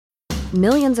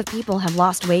Millions of people have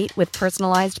lost weight with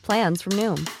personalized plans from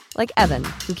Noom. Like Evan,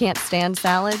 who can't stand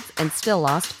salads and still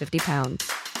lost 50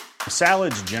 pounds.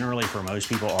 Salads generally for most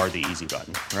people are the easy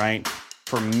button, right?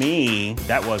 For me,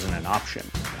 that wasn't an option.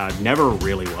 I never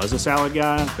really was a salad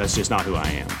guy. That's just not who I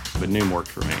am. But Noom worked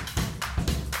for me.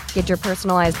 Get your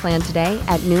personalized plan today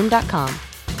at Noom.com.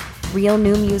 Real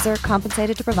Noom user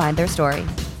compensated to provide their story.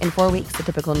 In 4 weeks, the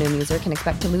typical Noom user can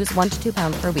expect to lose 1 to 2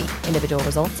 pounds per week. Individual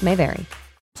results may vary.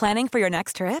 Planning for your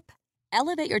next trip?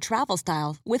 Elevate your travel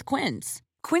style with Quince.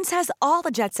 Quince has all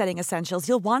the jet-setting essentials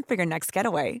you'll want for your next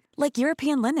getaway, like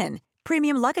European linen,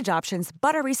 premium luggage options,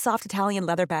 buttery soft Italian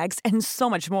leather bags, and so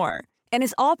much more. And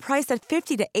is all priced at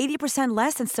 50 to 80%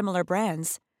 less than similar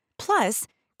brands. Plus,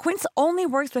 Quince only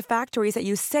works with factories that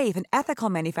use safe and ethical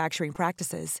manufacturing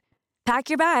practices. Pack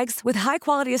your bags with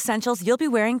high-quality essentials you'll be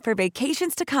wearing for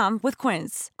vacations to come with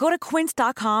Quince. Go to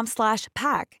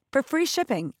quince.com/pack for free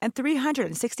shipping and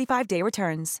 365-day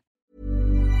returns.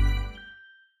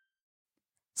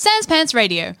 Sans Pants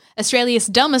Radio, Australia's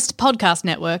dumbest podcast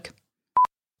network.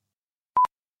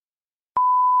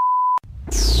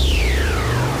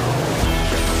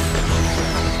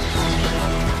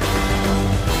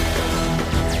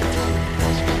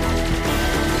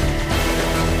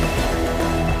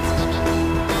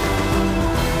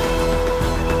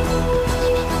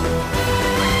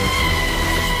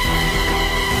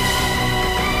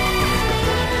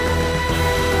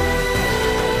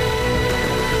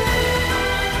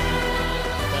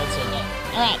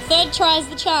 Third tries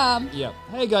the charm. Yep.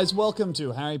 Hey guys, welcome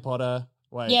to Harry Potter.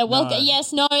 Wait. Yeah, welcome. No.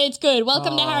 Yes, no, it's good.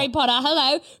 Welcome to Harry Potter.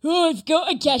 Hello. Oh, I've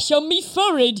got a gash on me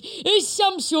forehead. There's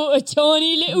some sort of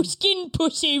tiny little skin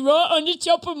pussy right on the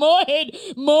top of my head.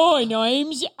 My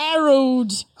name's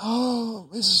Harold. Oh,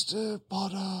 Mr.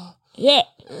 Potter. Yeah.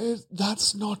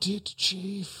 That's not it,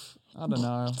 Chief. I don't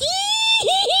know.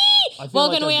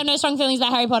 Welcome to We Have No Strong Feelings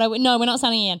About Harry Potter. No, we're not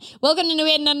starting again. Welcome to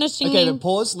We Have No Strong Okay, but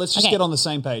pause. Let's just get on the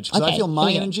same page. Because I feel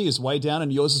my energy is way down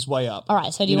and yours is way up. All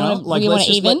right, so do you want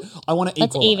to even? I want to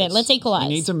equalize. Let's even. Let's equalize.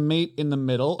 We need to meet in the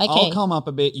middle. Okay. I'll come up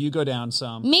a bit, you go down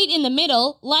some. Meet in the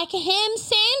middle like a ham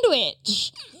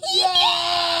sandwich.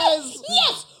 Yes!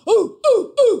 Yes!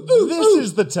 This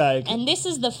is the take. And this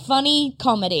is the funny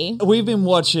comedy. We've been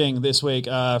watching this week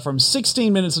from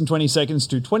 16 minutes and 20 seconds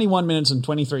to 21 minutes and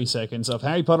 23 seconds of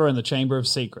Harry Potter and the Chamber of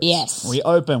Secrets. Yes. We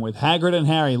open with Hagrid and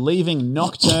Harry leaving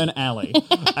Knockturn Alley,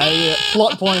 a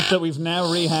plot point that we've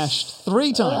now rehashed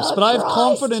 3 times. But I have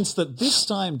confidence that this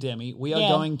time, Demi, we are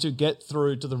going to get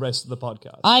through to the rest of the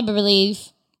podcast. I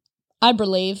believe. I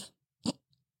believe.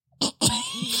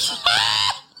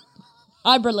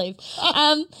 But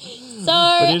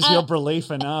is your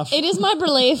belief enough? It is my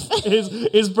belief.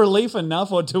 Is belief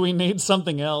enough, or do we need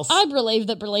something else? I believe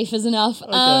that belief is enough.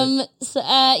 Okay.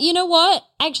 You know what?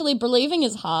 Actually, believing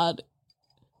is hard.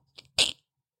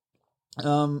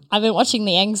 I've been watching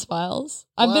the X-Files.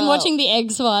 I've been watching the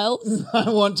X-Files. I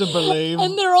want to believe.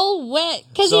 And they're all wet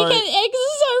because eggs are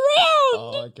so round.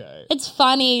 Oh, okay. It's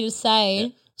funny to say. Yeah.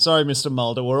 Sorry, Mr.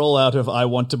 Mulder, we're all out of I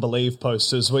want to believe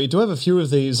posters. We do have a few of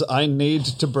these I need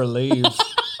to believe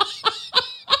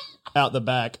out the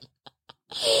back.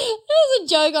 There was a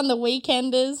joke on the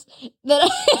Weekenders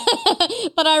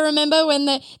but I remember when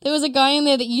there was a guy in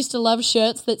there that used to love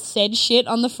shirts that said shit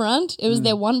on the front. It was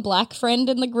their one black friend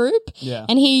in the group. Yeah.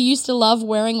 And he used to love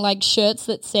wearing like shirts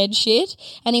that said shit.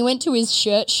 And he went to his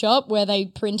shirt shop where they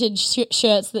printed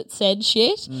shirts that said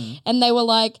shit. And they were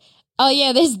like, oh,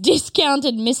 yeah, there's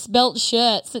discounted misspelt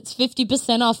shirts. It's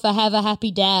 50% off for Have a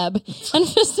Happy Dab. And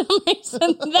for some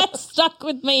reason, that stuck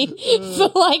with me for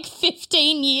like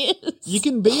 15 years. You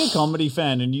can be a comedy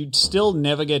fan and you'd still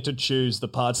never get to choose the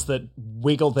parts that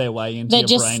wiggle their way into That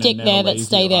your just brain stick and there, never that leave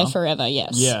stay you, there huh? forever,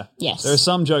 yes. Yeah. Yes. There are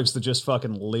some jokes that just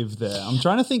fucking live there. I'm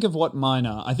trying to think of what mine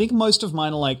are. I think most of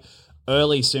mine are like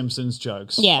early Simpsons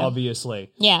jokes,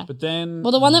 obviously. Yeah. But then...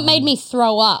 Well, the one that made me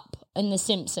throw up in The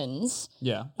Simpsons.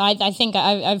 Yeah. I think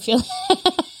I feel...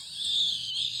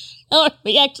 Oh,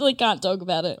 we actually can't talk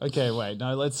about it. Okay, wait.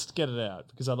 No, let's get it out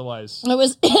because otherwise... It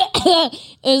was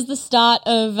it was the start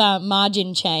of Marge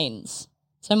in Chains.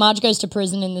 So Marge goes to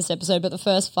prison in this episode, but the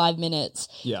first 5 minutes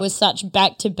was such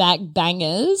back-to-back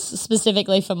bangers,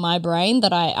 specifically for my brain,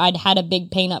 that I'd had a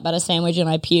big peanut butter sandwich and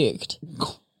I puked.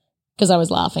 Because I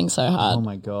was laughing so hard. Oh,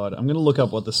 my God. I'm going to look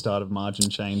up what the start of Marge in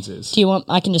Chains is. Do you want...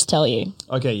 I can just tell you.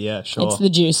 Okay, yeah, sure. It's the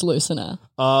juice loosener.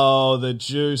 Oh, the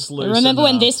juice loosener. Remember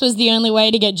when this was the only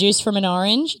way to get juice from an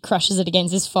orange? He crushes it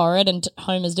against his forehead and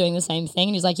Homer's doing the same thing.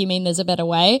 And he's like, you mean there's a better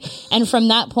way? And from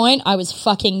that point, I was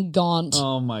fucking gaunt.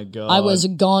 Oh, my God. I was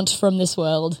gaunt from this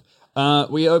world.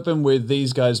 We open with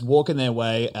these guys walking their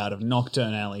way out of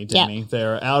Nocturne Alley, Demi. Yep.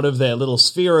 They're out of their little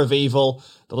sphere of evil,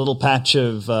 the little patch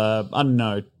of, I don't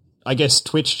know, I guess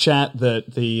Twitch chat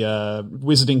that the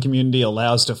wizarding community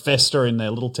allows to fester in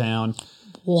their little town.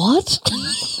 What?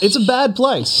 It's a bad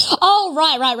place. Oh,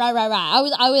 right.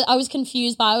 I was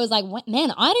confused, but I was like,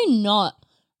 man, I do not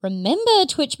remember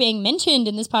Twitch being mentioned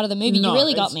in this part of the movie. No, you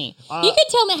really got me. You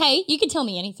could tell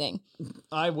me anything.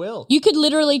 I will. You could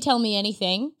literally tell me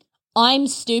anything. I'm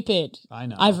stupid. I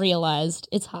know. I've realized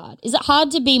it's hard. Is it hard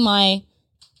to be my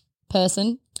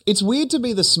person? It's weird to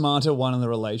be the smarter one in the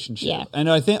relationship. Yeah. And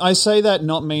I think I say that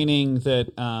not meaning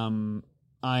that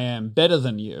I am better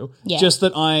than you, Yeah. just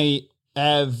that I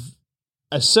have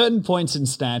a certain points in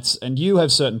stats and you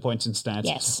have certain points in stats.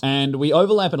 Yes. And we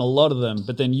overlap in a lot of them,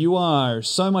 but then you are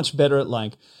so much better at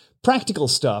like practical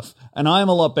stuff and I'm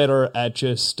a lot better at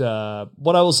just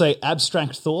what I will say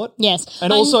abstract thought. Yes.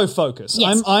 And also focus.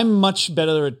 Yes. I'm much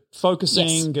better at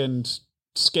focusing and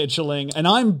scheduling, and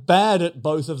I'm bad at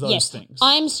both of those things.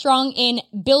 I'm strong in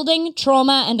building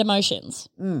trauma and emotions.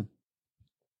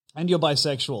 And you're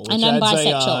bisexual, which And I'm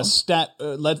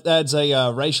adds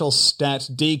a racial stat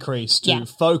decrease to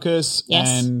focus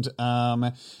and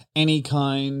any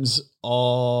kinds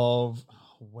of.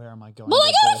 Where am I going? Well,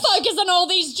 I gotta focus on all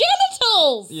these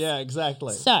genitals. Yeah,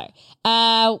 exactly. So,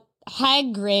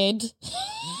 Hagrid.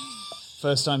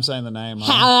 First time saying the name.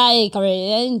 Right?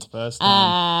 Hagrid. First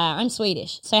time. I'm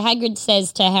Swedish. So Hagrid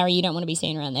says to Harry, you don't want to be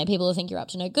seen around there. People will think you're up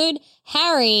to no good.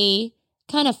 Harry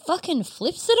kind of fucking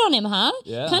flips it on him, huh?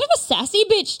 Yeah. Kind of a sassy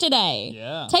bitch today.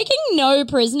 Yeah. Taking no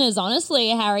prisoners, honestly,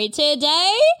 Harry,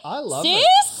 today. I love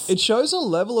Sis? it. It shows a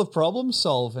level of problem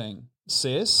solving,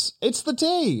 sis. It's the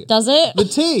tea. Does it? The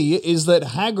tea is that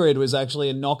Hagrid was actually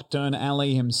in Nocturne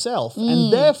Alley himself,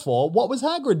 and therefore, what was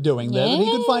Hagrid doing there that he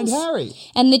could find Yes. Harry?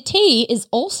 And the T is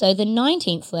also the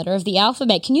 19th letter of the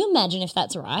alphabet. Can you imagine if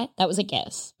that's right? That was a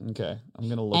guess. Okay, I'm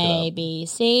going to look A, it up. B,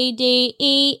 C, D,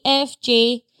 E, F,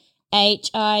 G,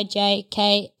 H, I, J,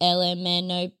 K, L, M,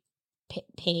 N, O,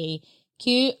 P,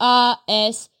 Q, R,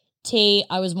 S, T.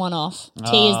 I was one off.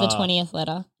 T is the 20th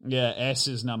letter. Yeah, S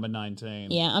is number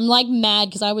 19. Yeah, I'm like mad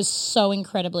because I was so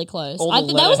incredibly close. All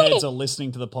the that was like letterheads are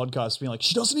listening to the podcast being like,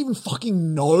 she doesn't even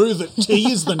fucking know that T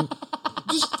is the...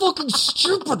 Just fucking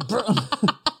stupid, bro.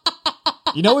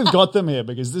 You know we've got them here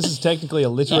because this is technically a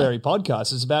literary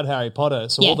podcast. It's about Harry Potter.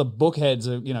 So all the book heads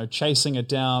are, chasing it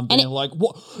down, being like,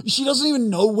 what? She doesn't even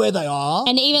know where they are?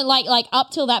 And even like up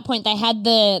till that point, they had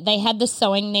the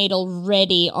sewing needle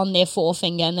ready on their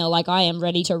forefinger, and they're like, "I am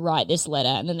ready to write this letter,"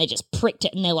 and then they just pricked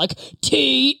it, and they're like,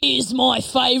 "T is my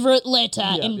favorite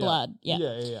letter in blood."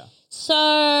 Yeah. So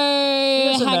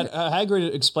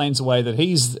Hagrid explains away that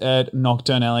he's at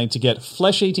Nocturne Alley to get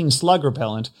flesh-eating slug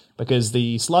repellent because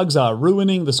the slugs are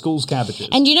ruining the school's cabbages.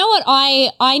 And you know what?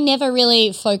 I never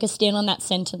really focused in on that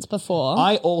sentence before.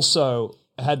 I also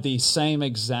had the same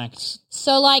exact...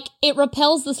 So, like, it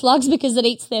repels the slugs because it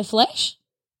eats their flesh?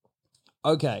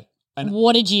 Okay. And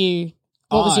What was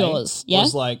yours? Yeah?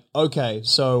 was like, okay,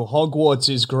 so Hogwarts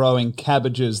is growing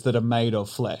cabbages that are made of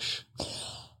flesh.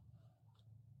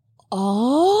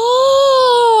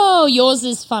 Oh, yours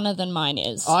is funner than mine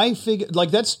is. I figured,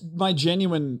 that's my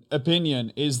genuine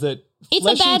opinion, is that It's a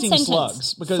bad flesh-eating sentence.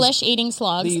 slugs, because Flesh-eating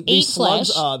slugs the eat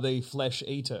slugs flesh. are the flesh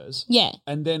eaters. Yeah.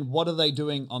 And then what are they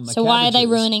doing on the So cabbages? why are they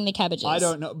ruining the cabbages? I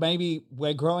don't know. Maybe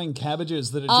we're growing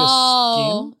cabbages that are just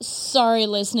Oh, skin sorry,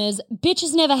 listeners. Bitch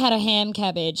has never had a ham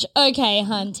cabbage. Okay,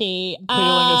 hunty. peeling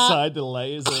aside the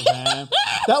layers of ham.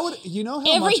 That would, you know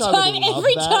how Every much I would love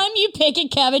every that? time you pick a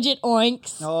cabbage, it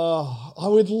oinks. Oh, I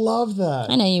would love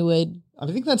that. I know you would. I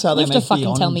think that's how You they have make to fucking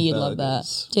Beyond tell me you'd love that.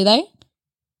 Burgers. Do they?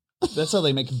 That's how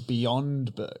they make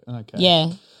Beyond Burgers. Okay.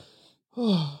 Yeah.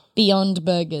 Beyond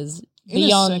Burgers. In a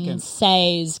second.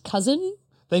 Beyonce's cousin?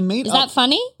 They meet Is up. that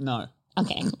funny? No.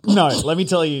 Okay. No, let me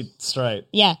tell you straight.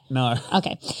 Yeah. No.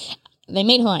 Okay. They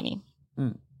meet Hermione.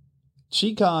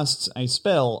 She casts a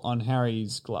spell on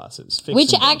Harry's glasses. fixing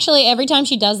Which them. actually, every time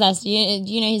she does that, do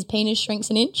you know his penis shrinks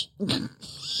an inch?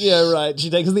 Yeah, right. She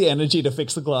takes the energy to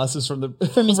fix the glasses from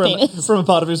his penis. from a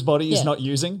part of his body he's Yeah. not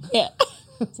using. Yeah.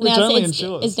 Which Now only it's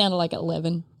ensures. It's down to like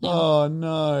 11. now. Oh,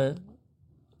 no.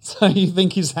 So you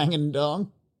think he's hanging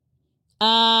down?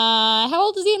 How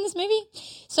old is he in this movie?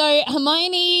 So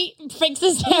Hermione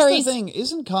fixes Here's Harry's. the thing.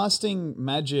 Isn't casting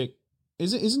magic...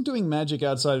 Isn't doing magic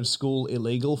outside of school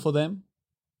illegal for them?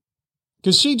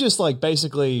 Because she just,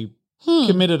 basically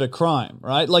committed a crime,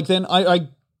 right? Then I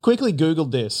quickly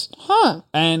Googled this. Huh.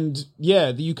 And, yeah,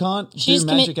 you can't She's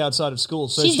do magic outside of school.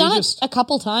 So She's she done just... it a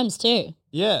couple times too.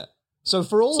 Yeah. So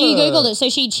for all So you her- Googled it. So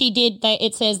she did.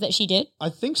 It says that she did. I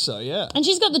think so, yeah. And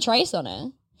she's got the trace on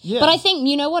her. Yeah. But I think,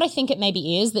 you know what I think it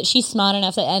maybe is? That she's smart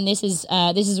enough that, and this is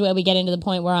where we get into the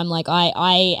point where I'm like,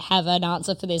 I have an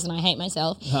answer for this and I hate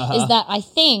myself, is that I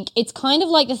think it's kind of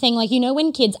like the thing, like, you know,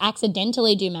 when kids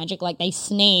accidentally do magic, like they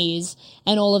sneeze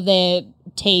and all of their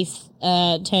teeth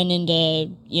turn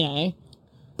into, you know,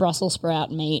 Brussels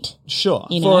sprout meat. Sure.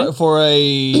 You know? For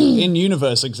a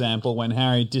in-universe example, when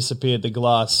Harry disappeared the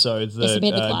glass so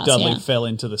that Dudley fell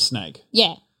into the snake.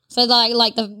 Yeah. So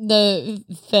like the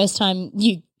first time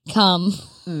you come,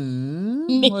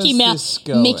 Mickey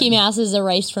Mouse is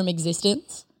erased from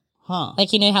existence. Huh.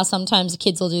 Like, you know how sometimes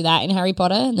kids will do that in Harry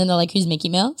Potter and then they're like, who's Mickey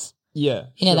Mouse? Yeah.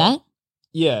 You know that?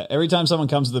 Yeah, every time someone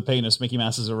comes to the penis, Mickey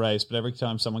Mouse is erased, but every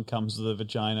time someone comes to the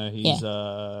vagina, he's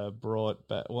brought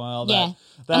back. Well, that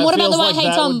and what about feels the one, like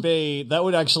hey, Tom, that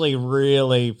would actually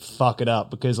really fuck it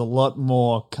up because a lot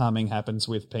more coming happens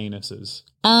with penises.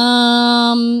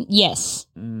 Yes.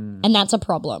 And that's a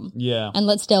problem. Yeah. And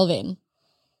let's delve in.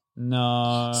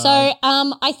 No. So,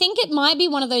 I think it might be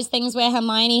one of those things where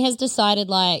Hermione has decided,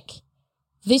 like,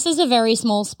 this is a very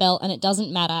small spell and it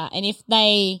doesn't matter. And if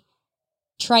they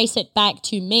trace it back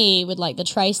to me with, like, the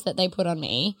trace that they put on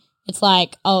me, it's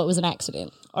like, oh, it was an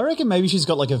accident. I reckon maybe she's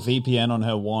got like a VPN on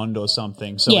her wand or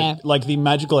something. So like the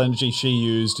magical energy she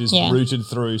used is routed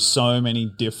through so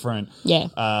many different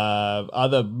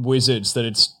other wizards that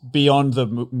it's beyond the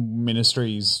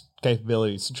ministry's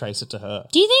capabilities to trace it to her.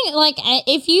 Do you think, like,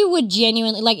 if you would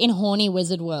genuinely, like, in Horny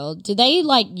Wizard World, do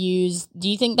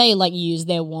you think they, like, use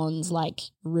their wands, like,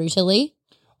 rootily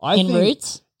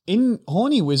roots? In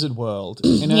Horny Wizard World,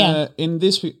 in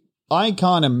this, I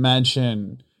can't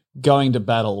imagine going to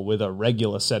battle with a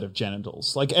regular set of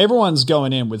genitals. Like, everyone's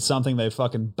going in with something they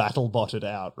fucking battle botted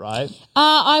out, right?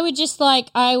 I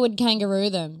would kangaroo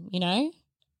them, you know?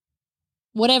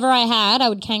 Whatever I had, I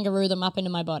would kangaroo them up into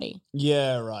my body.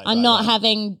 Yeah, right. I'm not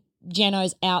having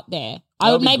genos out there.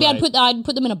 I'd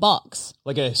put them in a box.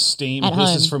 Like a steam at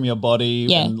hisses home from your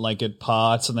body and like it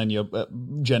parts and then your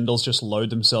genitals just load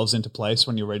themselves into place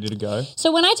when you're ready to go.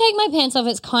 So when I take my pants off,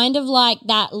 it's kind of like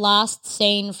that last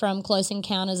scene from Close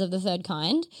Encounters of the Third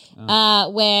Kind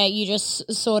where you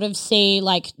just sort of see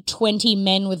like 20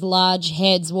 men with large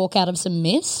heads walk out of some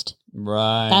mist.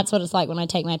 Right. That's what it's like when I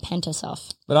take my panties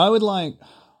off. But I would like...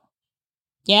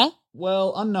 Yeah?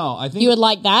 Well, no, I think... You would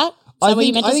like that? I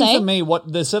think for me,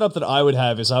 what the setup that I would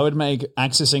have is I would make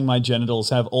accessing my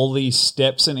genitals have all these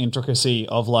steps and intricacy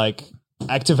of like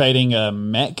activating a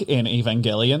mech in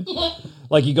Evangelion.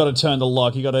 Like you got to turn the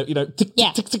lock, you got to, tick,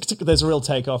 tick, tick, tick, tick. There's a real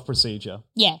takeoff procedure.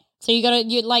 Yeah. So to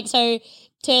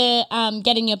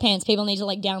get in your pants, people need to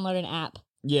like download an app.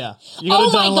 Yeah. You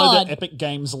got to download the Epic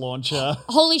Games launcher.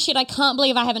 Holy shit, I can't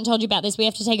believe I haven't told you about this. We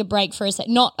have to take a break for a sec.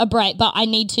 Not a break, but I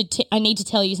need to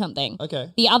tell you something.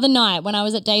 Okay. The other night when I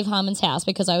was at Dave Harmon's house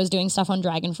because I was doing stuff on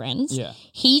Dragon Friends,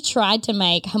 he tried to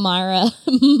make Hamira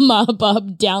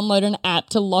Marbub download an app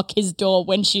to lock his door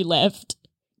when she left.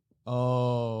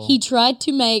 Oh. He tried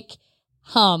to make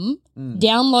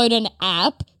download an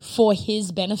app for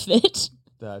his benefit.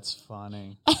 That's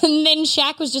funny. And then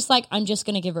Shaq was just like, I'm just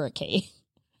going to give her a key.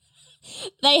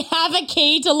 They have a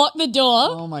key to lock the door.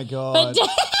 Oh, my God. But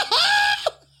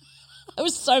I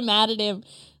was so mad at him.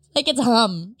 Like, it's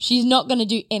She's not going to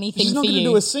do anything for you. She's not going to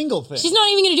do a single thing. She's not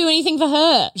even going to do anything for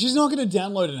her. She's not going to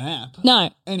download an app. No.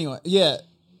 Anyway, yeah.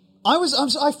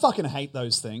 I fucking hate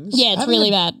those things. Yeah, it's Having really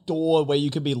a bad. Door where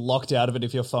you could be locked out of it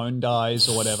if your phone dies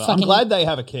or whatever. I'm glad they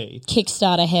have a key.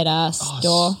 Kickstarter head ass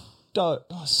door.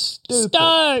 Stupid.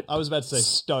 Stow. I was about to say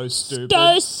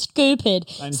stupid. Stupid.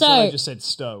 And so I just said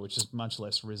stow, which is much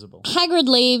less risible. Hagrid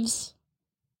leaves.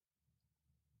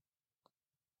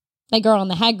 They grow on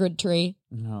the Hagrid tree.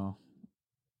 No.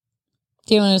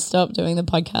 Do you want to stop doing the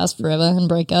podcast forever and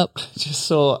break up?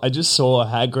 I just saw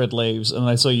Hagrid leaves and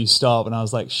I saw you stop and I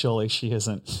was like, surely she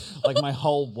isn't. Like my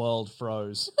whole world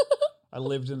froze. I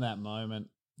lived in that moment,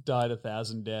 died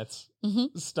 1,000 deaths,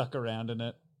 stuck around in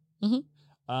it.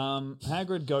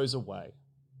 Hagrid goes away.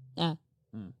 To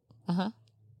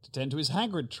tend to his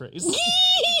Hagrid trees.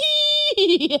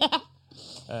 Yeah.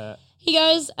 He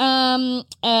goes,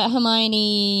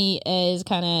 Hermione is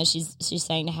kind of, she's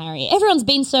saying to Harry, everyone's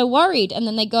been so worried. And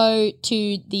then they go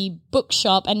to the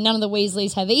bookshop and none of the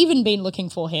Weasleys have even been looking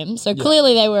for him. So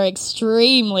clearly they were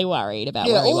extremely worried about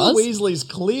where he was. All the Weasleys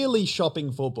clearly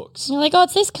shopping for books. You're like, oh,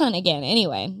 it's this cunt again.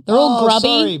 Anyway, they're all grubby.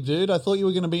 Sorry, dude. I thought you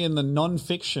were going to be in the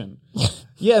non-fiction.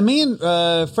 Yeah, me and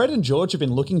Fred and George have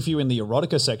been looking for you in the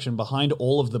erotica section behind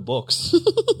all of the books.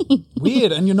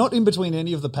 Weird, and you're not in between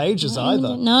any of the pages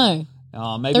either. No.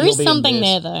 Maybe there is something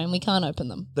there, though, and we can't open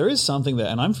them. There is something there,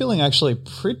 and I'm feeling actually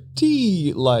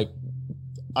pretty,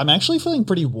 I'm actually feeling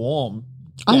pretty warm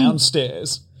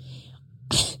downstairs.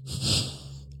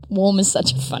 Warm is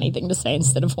such a funny thing to say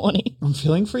instead of horny. I'm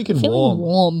feeling freaking Feeling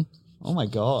warm. Oh my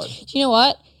God. Do you know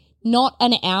what? Not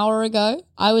an hour ago,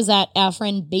 I was at our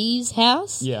friend B's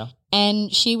house. Yeah.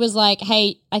 And she was like,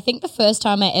 hey, I think the first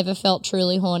time I ever felt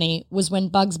truly horny was when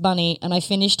Bugs Bunny, and I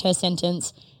finished her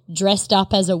sentence, dressed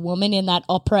up as a woman in that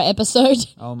opera episode.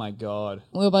 Oh my God.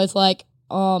 We were both like,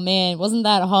 oh man, wasn't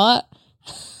that hot?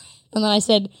 And then I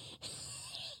said,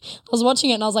 I was watching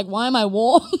it and I was like, why am I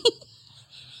warm?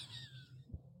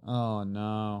 Oh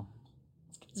no.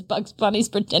 Because Bugs Bunny's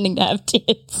pretending to have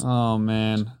tits. Oh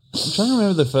man. I'm trying to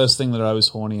remember the first thing that I was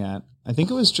horny at. I think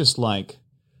it was just like,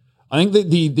 I think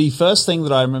the first thing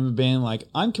that I remember being like,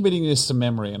 I'm committing this to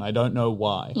memory and I don't know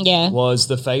why. Yeah. Was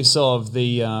the face of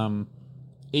the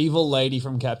evil lady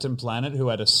from Captain Planet who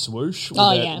had a swoosh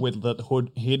with, with the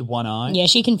hood hid one eye. Yeah,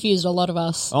 she confused a lot of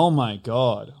us. Oh my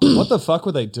God. What the fuck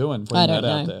were they doing putting I don't that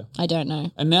know. out there? I don't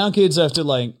know. And now kids have to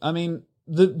like, I mean,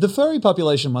 the furry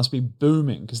population must be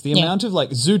booming because the amount of like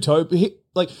Zootopia,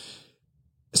 like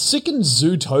sicken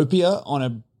Zootopia on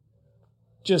a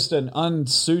just an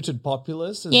unsuited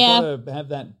populace has got to have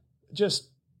that just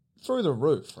through the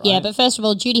roof, right? Yeah, but first of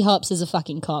all, Judy Hopps is a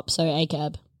fucking cop, so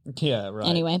ACAB. Yeah, right.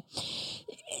 Anyway.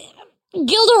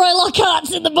 Gilderoy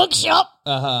Lockhart's in the bookshop.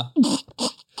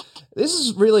 This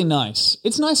is really nice.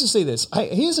 It's nice to see this.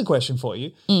 Hey, here's a question for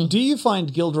you. Do you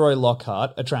find Gilderoy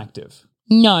Lockhart attractive?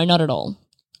 No, not at all.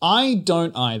 I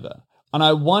don't either. And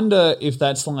I wonder if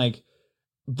that's like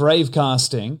brave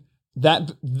casting.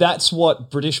 That's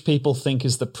what British people think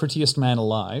is the prettiest man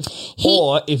alive.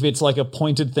 Or if it's like a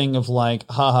pointed thing of like,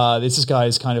 haha, this guy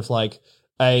is kind of like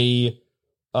a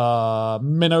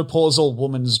menopausal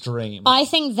woman's dream. I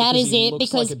think that is it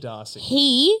because like a Darcy.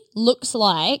 He looks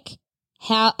like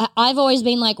how I've always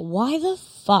been like, why the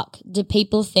fuck do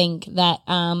people think that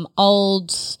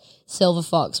old Silver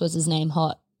Fox, what's his name,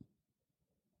 hot?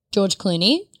 George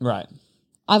Clooney? Right.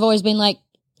 I've always been like,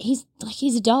 he's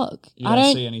a dog. I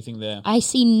don't see anything there. I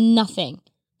see nothing.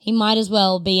 He might as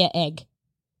well be an egg.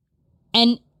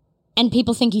 And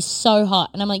people think he's so hot.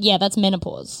 And I'm like, yeah, that's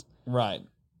menopause. Right.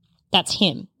 That's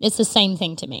him. It's the same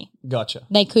thing to me. Gotcha.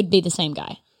 They could be the same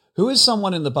guy. Who is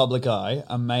someone in the public eye,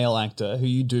 a male actor, who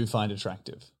you do find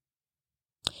attractive?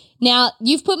 Now,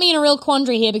 you've put me in a real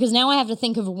quandary here because now I have to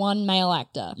think of one male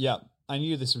actor. Yeah, I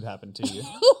knew this would happen to you.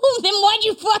 Then why'd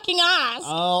you fucking ask?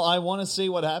 Oh, I want to see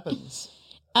what happens.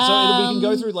 So we can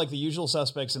go through like the usual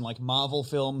suspects in like Marvel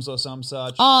films or some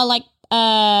such. Oh, like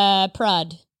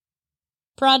Prud.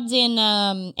 Prud's in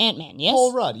Ant-Man, yes?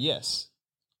 Paul Rudd, yes.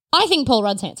 I think Paul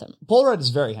Rudd's handsome. Paul Rudd is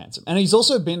very handsome. And he's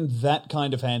also been that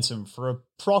kind of handsome for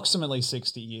approximately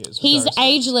 60 years. He's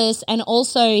ageless and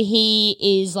also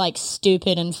he is like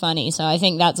stupid and funny. So I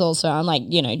think that's also, I'm like,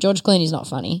 George Clooney's not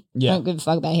funny. Yeah. I don't give a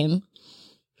fuck about him.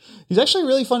 He's actually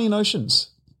really funny in Oceans.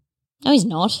 No, he's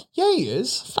not. Yeah, he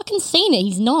is. I've fucking seen it.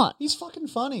 He's not. He's fucking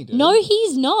funny, dude. No,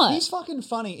 he's not. He's fucking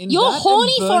funny. You're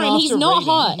horny for him. He's not Reading,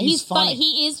 hot. He's funny.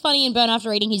 He is funny in Burn After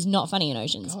Reading. He's not funny in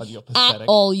Oceans. God, you're pathetic. At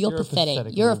all. You're pathetic.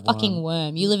 pathetic You're a little fucking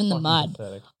worm. You live in the mud.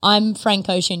 Pathetic. I'm Frank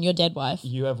Ocean, your dead wife.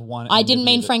 You have one. I didn't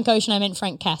mean Frank Ocean. I meant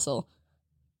Frank Castle.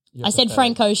 I said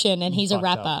Frank Ocean and he's a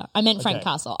rapper. Up. I meant Frank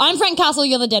Castle. I'm Frank Castle,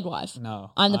 you're the dead wife.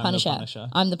 No. I'm the Punisher.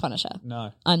 I'm the Punisher.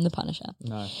 No. I'm the Punisher.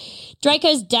 No.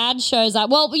 Draco's dad shows up.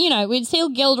 Well, we'd see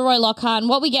Gilderoy Lockhart, and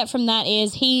what we get from that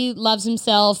is he loves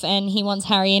himself and he wants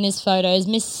Harry in his photos.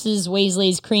 Mrs.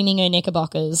 Weasley's creaming her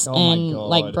knickerbockers and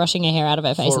like brushing her hair out of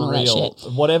her face and all that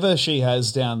shit. Whatever she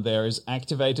has down there is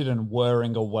activated and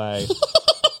whirring away.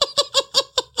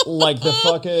 Like the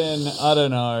fucking, I don't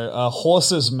know, a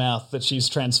horse's mouth that she's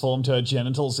transformed her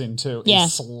genitals into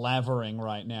is slavering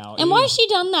right now. And why has she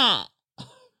done that?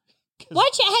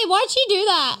 Why'd she do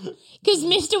that? Because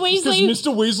Mr. Weasley... Because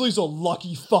Mr. Weasley's a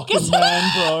lucky fucking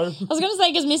man, bro. I was going to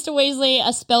say because Mr. Weasley,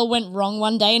 a spell went wrong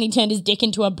one day and he turned his dick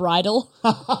into a bridle.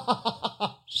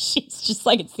 She's just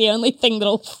like, it's the only thing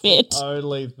that'll fit.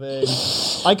 Only thing.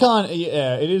 I can't,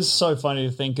 it is so funny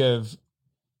to think of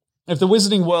if the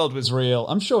Wizarding World was real.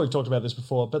 I'm sure we've talked about this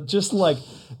before, but just like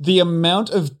the amount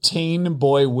of teen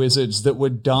boy wizards that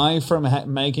would die from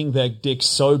making their dick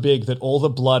so big that all the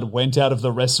blood went out of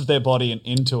the rest of their body and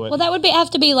into it. Well, that would have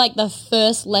to be like the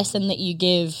first lesson that you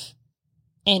give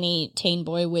any teen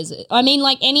boy wizard. I mean,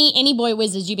 like any boy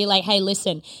wizards, you'd be like, hey,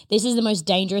 listen, this is the most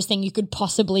dangerous thing you could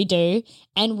possibly do,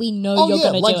 and we know you're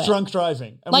going to do it. Like drunk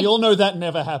driving. And we all know that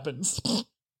never happens.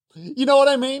 You know what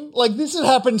I mean? Like, this has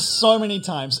happened so many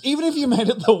times. Even if you made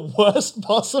it the worst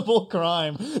possible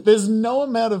crime, there's no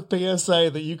amount of PSA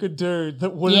that you could do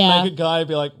that wouldn't make a guy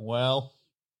be like, well,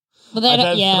 I've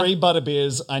had 3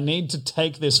 butterbeers. I need to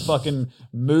take this fucking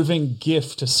moving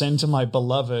gift to send to my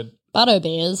beloved.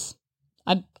 Butterbeers?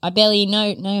 I barely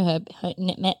know her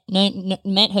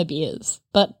met her beers,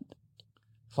 but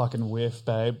Fucking whiff,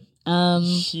 babe.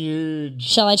 Huge.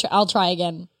 Shall I try? I'll try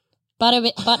again.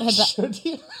 Should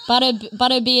you? Butter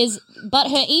beers, but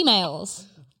her emails.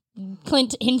 Hillary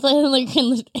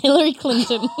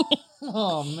Clinton.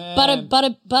 Oh man.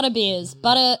 Butter beers.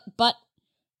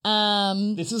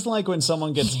 This is like when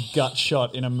someone gets gut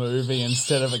shot in a movie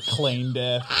instead of a clean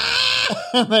death.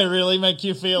 And they really make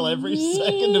you feel every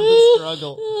second of the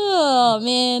struggle. Oh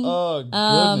man. Oh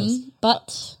goodness.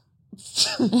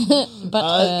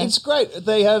 It's great.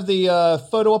 They have the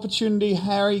photo opportunity.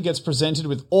 Harry gets presented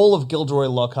with all of Gilderoy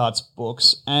Lockhart's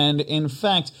books, and in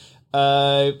fact,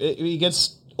 he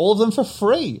gets all of them for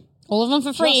free. All of them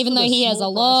for free, even though he has a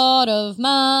lot of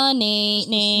money.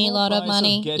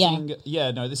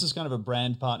 Yeah, no, this is kind of a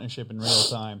brand partnership in real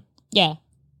time. Yeah.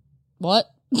 What?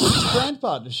 It's a brand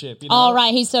partnership, you know? Oh,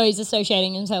 right. He's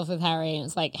associating himself with Harry, and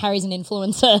it's like Harry's an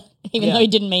influencer, even though he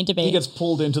didn't mean to be. He gets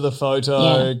pulled into the photo.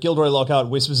 Yeah. Gilderoy Lockhart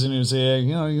whispers in his ear,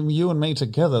 you know, you and me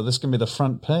together, this can be the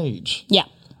front page. Yeah.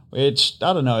 Which,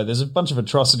 I don't know, there's a bunch of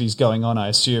atrocities going on, I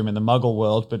assume, in the Muggle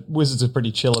world, but Wizards are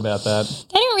pretty chill about that.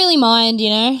 They don't really mind,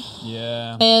 you know?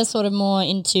 Yeah. They're sort of more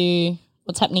into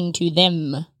what's happening to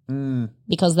them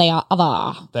because they are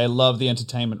other. They love the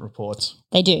entertainment reports.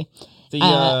 They do.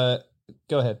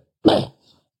 Go ahead. Got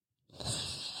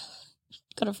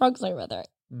a frog through my throat.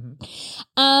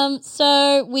 Mm-hmm.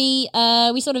 So we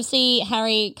sort of see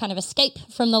Harry kind of escape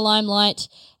from the limelight,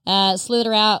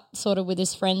 slither out sort of with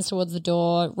his friends towards the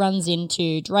door, runs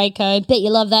into Draco. Bet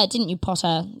you love that, didn't you,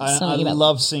 Potter? I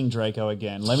love seeing Draco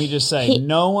again. Let me just say,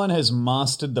 no one has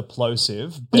mastered the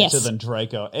plosive better than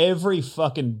Draco. Every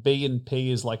fucking B and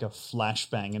P is like a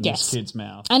flashbang in this kid's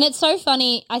mouth. And it's so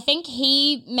funny. I think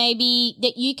he maybe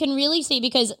that you can really see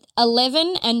because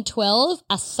 11 and 12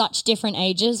 are such different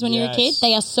ages when you're a kid.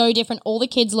 They are so different. All the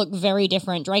kids look very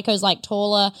different. Draco's like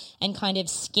taller and kind of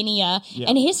skinnier,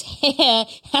 and his hair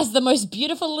has the most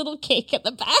beautiful little kick at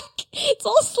the back. It's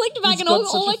all slicked back, and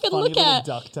all I could look at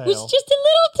was just a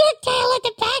little ducktail at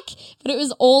the back. But it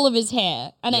was all of his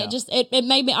hair, and it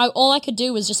made me. All I could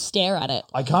do was just stare at it.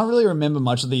 I can't really remember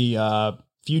much of the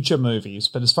future movies,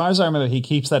 but as far as I remember, he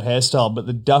keeps that hairstyle, but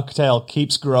the ducktail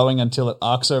keeps growing until it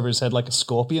arcs over his head like a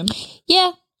scorpion.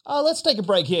 Yeah. Oh, let's take a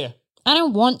break here. I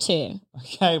don't want to.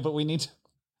 Okay, but we need to.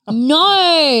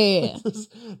 No.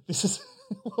 This is.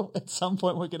 At some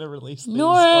point, we're going to release these onto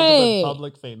the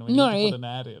public feed, and we need to put an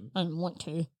ad in. I don't want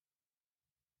to.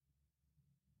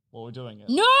 Well, we're doing it.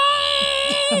 No!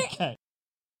 Okay.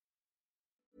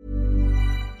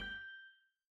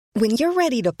 When you're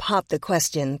ready to pop the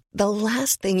question, the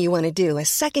last thing you want to do is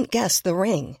second-guess the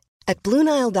ring. At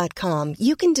BlueNile.com,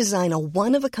 you can design a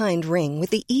one-of-a-kind ring with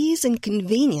the ease and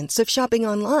convenience of shopping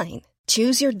online.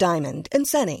 Choose your diamond and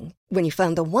setting. When you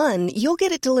find the one, you'll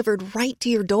get it delivered right to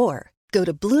your door. Go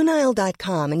to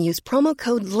BlueNile.com and use promo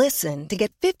code LISTEN to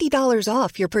get $50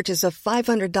 off your purchase of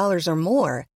 $500 or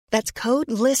more. That's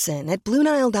code LISTEN at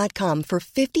BlueNile.com for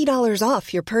 $50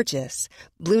 off your purchase.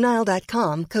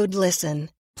 BlueNile.com, code LISTEN.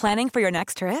 Planning for your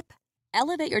next trip?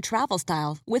 Elevate your travel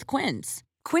style with Quince.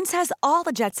 Quince has all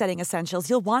the jet-setting essentials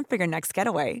you'll want for your next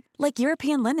getaway, like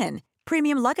European linen,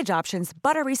 premium luggage options,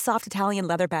 buttery soft Italian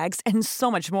leather bags, and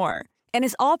so much more. And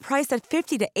is all priced at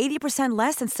 50 to 80%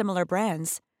 less than similar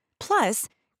brands. Plus,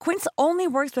 Quince only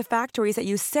works with factories that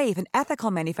use safe and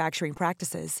ethical manufacturing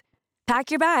practices.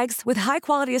 Pack your bags with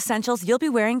high-quality essentials you'll be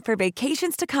wearing for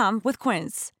vacations to come with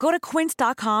Quince. Go to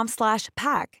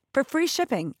quince.com/pack for free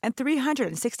shipping and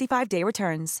 365-day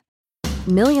returns.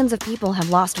 Millions of people have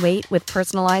lost weight with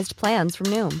personalized plans from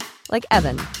Noom. Like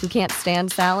Evan, who can't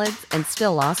stand salads and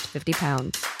still lost 50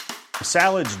 pounds.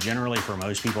 Salads generally for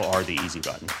most people are the easy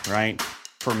button, right?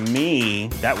 For me,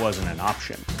 that wasn't an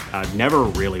option. I never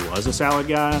really was a salad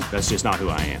guy. That's just not who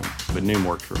I am. But Noom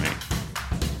worked for me.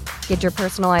 Get your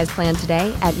personalized plan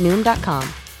today at Noom.com.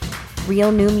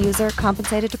 Real Noom user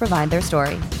compensated to provide their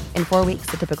story. In 4 weeks,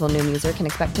 the typical Noom user can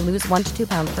expect to lose 1 to 2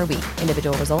 pounds per week.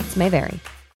 Individual results may vary.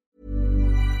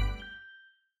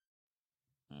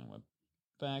 We're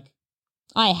back.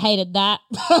 I hated that.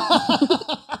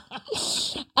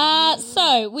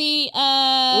 So we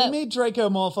meet Draco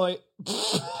Malfoy.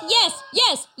 Yes.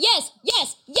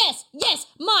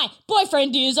 My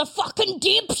boyfriend is a fucking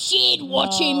dipshit.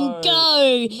 Watch him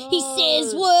go. He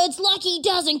says words like he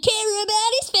doesn't care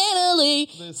about his family.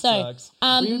 This sucks.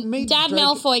 We meet Dad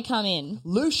Malfoy come in.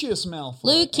 Lucius Malfoy.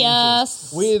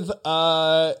 Lucas. With,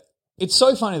 it's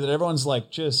so funny that everyone's like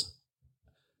just...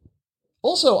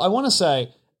 Also, I want to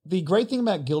say, the great thing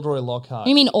about Gilderoy Lockhart...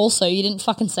 You mean also? You didn't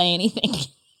fucking say anything.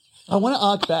 I want to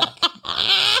arc back.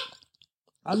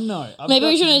 I don't know. Maybe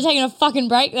we shouldn't have taken a fucking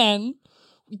break then.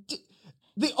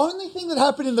 The only thing that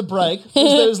happened in the break was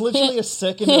there was literally a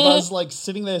second of us like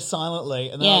sitting there silently,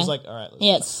 and then I was like, all right.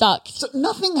 It sucked. So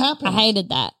nothing happened. I hated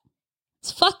that.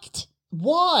 It's fucked.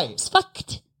 Why? It's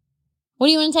fucked. What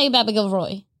do you want to say about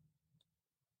McGilroy?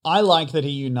 I like that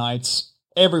he unites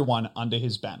everyone under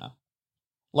his banner.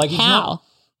 Like How?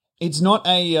 It's not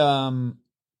a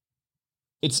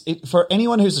for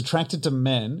anyone who's attracted to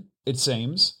men, it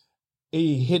seems.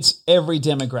 He hits every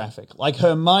demographic. Like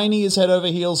Hermione is head over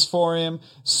heels for him.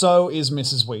 So is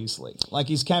Mrs. Weasley. Like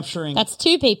he's capturing. That's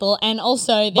two people, and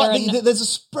also there's a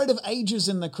spread of ages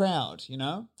in the crowd. You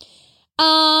know.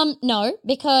 No,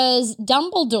 because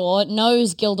Dumbledore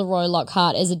knows Gilderoy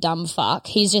Lockhart is a dumb fuck.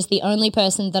 He's just the only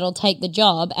person that'll take the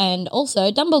job, and also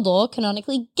Dumbledore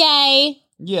canonically gay.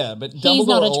 Yeah, but He's Dumbledore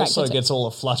not attracted also to gets all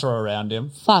a flutter around him.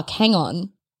 Fuck, hang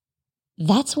on.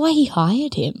 That's why he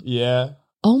hired him. Yeah.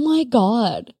 Oh my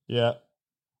god. Yeah.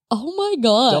 Oh my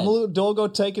god. Dumbledore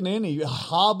got taken in. He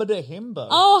harbored a himbo.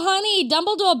 Oh honey,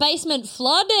 Dumbledore basement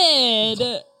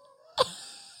flooded.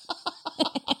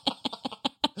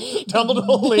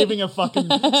 Dumbledore leaving a fucking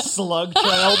slug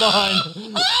trail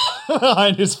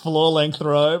behind his floor-length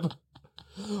robe.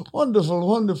 Wonderful,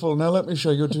 wonderful. Now let me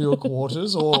show you to your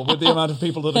quarters, or with the amount of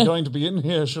people that are going to be in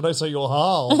here, should I say your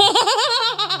hall?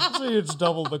 See, it's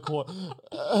double the quarter.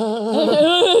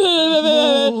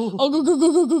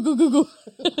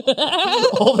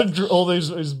 All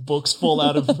these books fall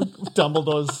out of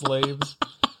Dumbledore's sleeves.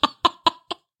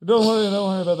 Don't worry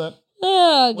about that.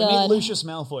 Oh, We meet God. Lucius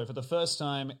Malfoy for the first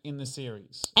time in the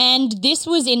series. And this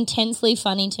was intensely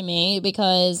funny to me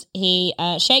because he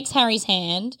shakes Harry's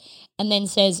hand and then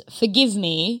says, "Forgive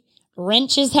me,"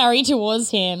 wrenches Harry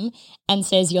towards him and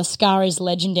says, "Your scar is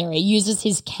legendary," uses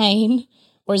his cane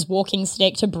or his walking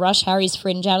stick to brush Harry's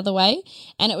fringe out of the way.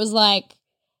 And it was like,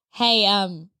 hey,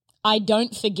 I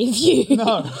don't forgive you.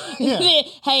 No. Yeah.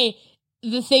 Hey,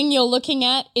 the thing you're looking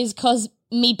at is because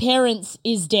me parents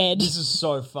is dead. This is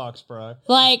so fucked, bro.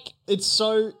 Like, It's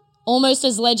so... almost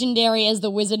as legendary as the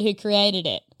wizard who created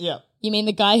it. Yeah. You mean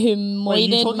the guy who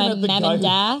moided talking my about the mam guy and who-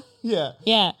 dad? Yeah.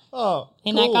 Yeah. Oh,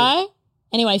 In cool. that guy?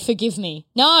 Anyway, forgive me.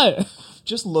 No.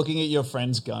 Just looking at your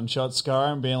friend's gunshot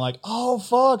scar and being like, oh,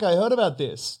 fuck, I heard about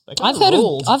this. That I've kinda heard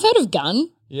ruled. of Gun.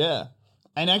 Yeah.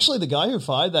 And actually, the guy who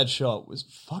fired that shot was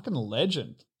fucking a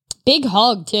legend. Big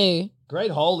hog too. Great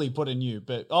hole he put in you,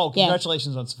 but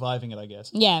congratulations on surviving it, I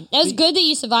guess. Yeah. It was good that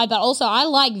you survived, but also I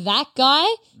like that guy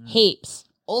heaps.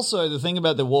 Also, the thing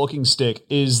about the walking stick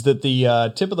is that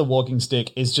the tip of the walking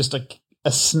stick is just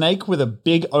a snake with a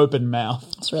big open mouth.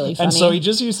 It's really funny. And so he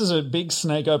just uses a big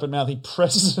snake open mouth. He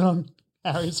presses it on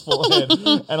Harry's forehead,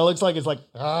 and it looks like it's like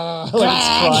it's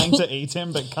trying to eat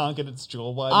him, but can't get its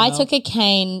jaw wide I enough. took a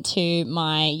cane to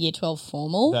my year 12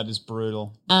 formal. That is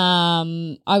brutal.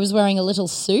 I was wearing a little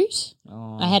suit.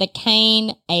 Oh. I had a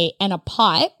cane and a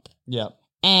pipe Yeah.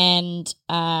 and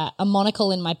a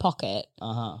monocle in my pocket.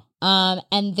 Uh-huh.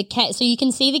 And the so you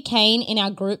can see the cane in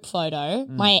our group photo.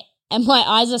 Mm. My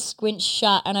eyes are squinched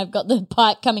shut, and I've got the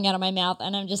pipe coming out of my mouth,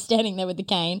 and I'm just standing there with the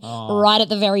cane right at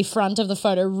the very front of the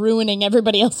photo, ruining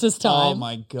everybody else's time. Oh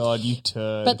my god, you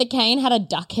turd. But the cane had a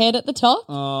duck head at the top,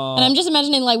 and I'm just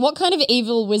imagining like what kind of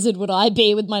evil wizard would I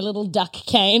be with my little duck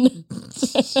cane?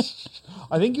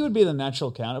 I think you would be the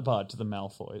natural counterpart to the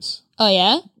Malfoys. Oh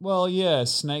yeah, Well, yeah,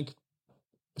 snake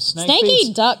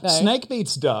eat duck though. Snake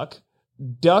beats duck.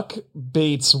 Duck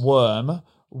beats worm.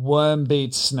 Worm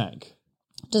beats snake.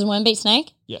 Does worm beat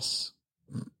snake? Yes.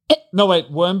 No,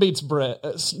 wait. Worm beats bread.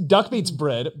 Duck beats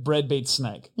bread. Bread beats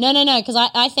snake. No, because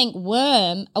I think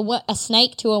a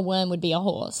snake to a worm would be a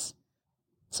horse.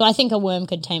 So I think a worm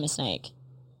could tame a snake.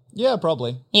 Yeah,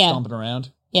 probably. Yeah. Stomping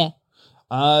around. Yeah.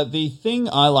 The thing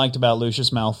I liked about Lucius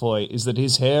Malfoy is that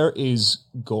his hair is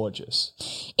gorgeous.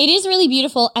 It is really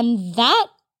beautiful, and that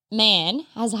man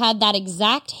has had that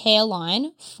exact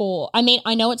hairline for, I mean,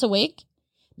 I know it's a wig,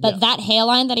 but that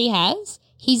hairline that he has,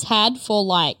 he's had for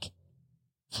like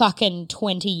fucking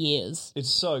 20 years. It's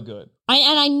so good.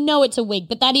 And I know it's a wig,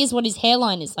 but that is what his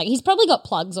hairline is like. He's probably got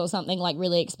plugs or something, like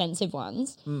really expensive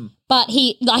ones. But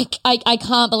he, like, I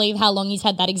can't believe how long he's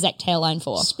had that exact hairline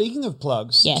for. Speaking of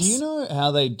plugs, Yes. do you know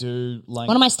how they do like...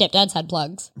 One of my stepdads had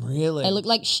plugs. Really? They looked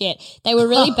like shit. They were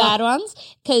really bad ones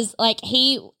because, like,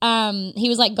 he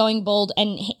was like going bald,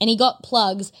 and he got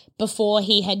plugs before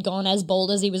he had gone as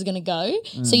bald as he was going to go.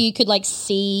 So you could like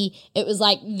see it was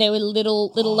like there were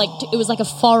little like it was like a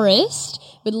forest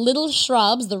with little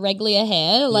shrubs, the regular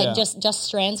hair, like Yeah. just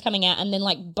strands coming out, and then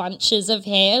like bunches of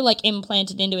hair like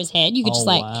implanted into his head. You could just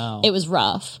like it was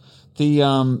rough.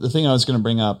 The thing I was going to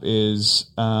bring up is,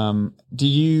 do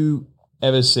you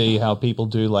ever see how people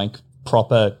do like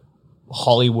proper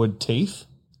Hollywood teeth?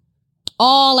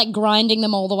 Oh, like grinding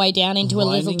them all the way down into a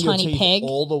little Grinding your tiny teeth peg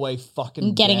all the way fucking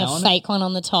and getting down. a fake one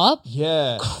on the top.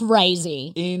 Yeah.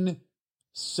 Crazy.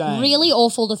 Insane. Really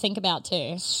awful to think about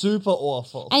too. Super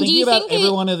awful. And do Thinking you about think every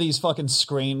one of these fucking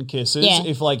screen kisses, Yeah.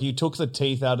 if like you took the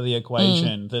teeth out of the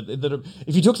equation,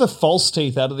 if you took the false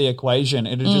teeth out of the equation,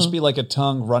 it'd just be like a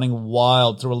tongue running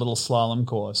wild through a little slalom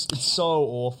course. It's so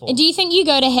awful. And do you think you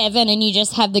go to heaven and you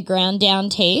just have the ground down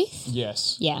teeth?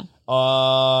 Yes. Yeah.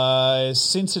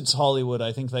 Since it's Hollywood,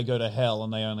 I think they go to hell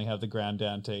and they only have the ground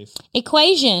down teeth.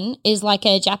 Equation is like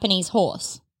a Japanese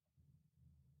horse.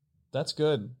 That's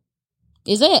good.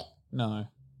 Is it? No,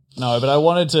 but I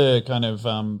wanted to kind of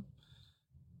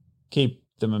keep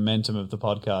the momentum of the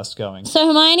podcast going. So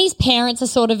Hermione's parents are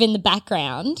sort of in the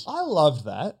background. I love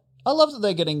that. I love that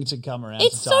they're getting to come around.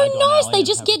 It's to so Diagon nice. Alley They and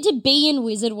just have- get to be in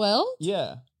Wizard World.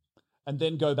 Yeah. And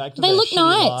then go back to They their look shitty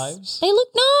nice. lives. They look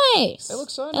nice. They look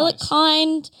so They look nice.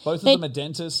 kind. Both of they- them are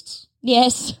dentists.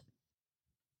 Yes.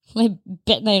 I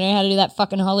bet they know how to do that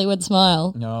fucking Hollywood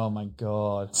smile. Oh my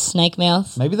god. Snake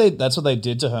mouth. Maybe that's what they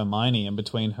did to Hermione in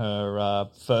between her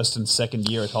first and second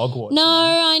year at Hogwarts. No,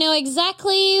 I know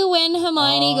exactly when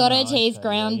Hermione Oh, got no, her teeth okay,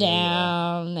 ground yeah.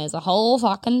 down. There's a whole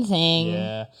fucking thing.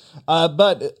 Yeah.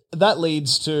 But that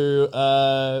leads to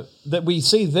that we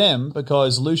see them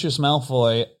because Lucius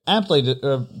Malfoy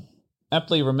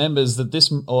aptly remembers that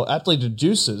this, or aptly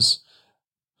deduces,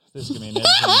 this is going to be an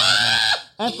editing nightmare.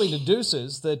 Aptly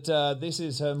deduces that this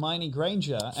is Hermione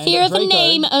Granger. And Fear of a Draco-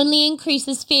 name only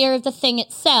increases fear of the thing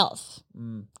itself.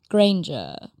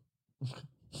 Granger.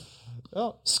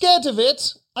 Oh, scared of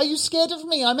it? Are you scared of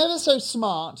me? I'm ever so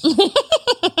smart.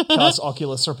 Casts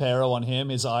Oculus Reparo on him.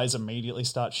 His eyes immediately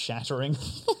start shattering.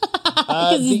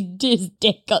 Because his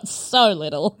dick got so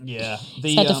little. Yeah.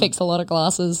 He's had to fix a lot of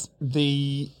glasses.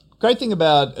 The great thing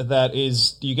about that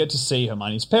is you get to see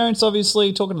Hermione's parents,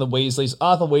 obviously, talking to the Weasleys,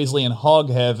 Arthur Weasley and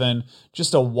Hog Heaven,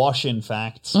 just a wash in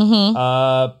facts.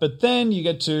 But then you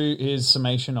get to his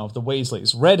summation of the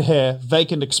Weasleys. Red hair,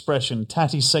 vacant expression,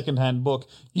 tatty secondhand book.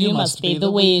 You must be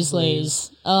the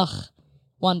Weasleys. Ugh,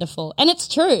 wonderful. And it's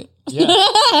true. Yeah.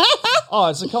 Oh,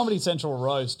 it's a Comedy Central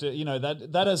roast. You know,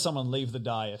 that has someone leave the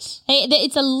dais. Hey,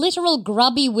 it's a literal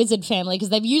grubby wizard family because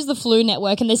they've used the Flu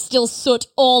Network and there's still soot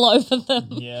all over them.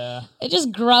 Yeah. They're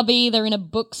just grubby. They're in a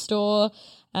bookstore.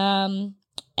 And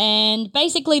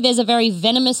basically there's a very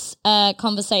venomous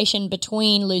conversation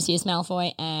between Lucius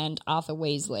Malfoy and Arthur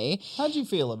Weasley. How'd you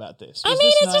feel about this? I Was mean,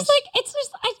 this it's nice?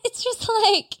 just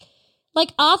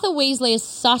like Arthur Weasley is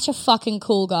such a fucking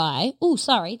cool guy. Oh,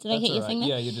 sorry. Did I hit your thing there?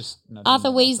 Yeah, you just... No, Arthur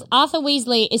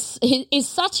Weasley is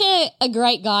such a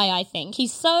great guy, I think.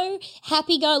 He's so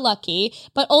happy-go-lucky,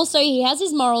 but also he has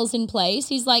his morals in place.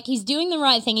 He's doing the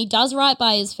right thing. He does right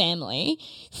by his family.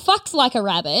 Fucks like a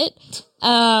rabbit.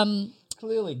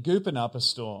 Clearly gooping up a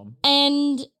storm.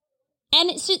 And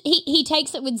it's just, he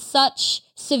takes it with such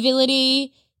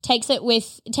civility, takes it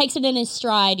in his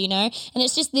stride, you know? And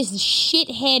it's just this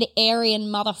shithead Aryan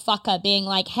motherfucker being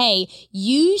like, hey,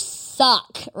 you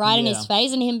suck, right in his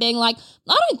face, and him being like,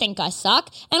 I don't think I suck,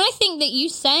 and I think that you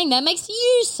saying that makes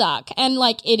you suck, and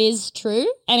like it is true,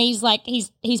 and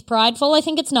he's prideful. I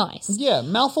think it's nice. Yeah,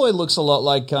 Malfoy looks a lot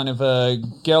like kind of a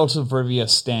Geralt of Rivia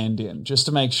stand-in, just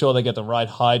to make sure they get the right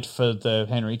height for the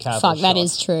Henry Cavill Fuck, that shot.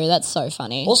 is true. That's so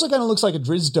funny. Also kind of looks like a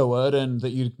Drizzt Do'Urden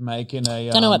that you'd make in a...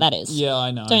 Don't know what that is. Yeah,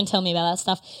 I know. Don't tell me about that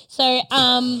stuff. So,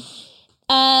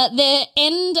 the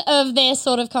end of their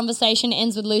sort of conversation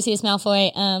ends with Lucius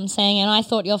Malfoy saying, and I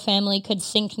thought your family could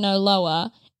sink no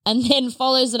lower, and then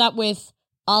follows it up with,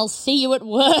 I'll see you at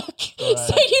work. Right.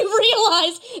 So you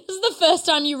realise, this is the first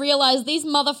time you realise these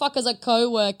motherfuckers are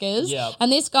co-workers,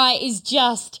 and this guy is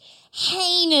just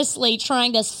heinously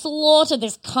trying to slaughter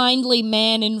this kindly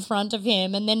man in front of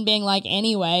him, and then being like,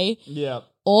 anyway... Yeah.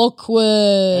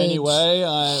 Awkward. Anyway,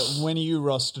 when you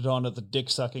rostered on at the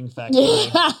dick-sucking factory,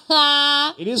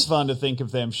 it is fun to think of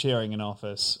them sharing an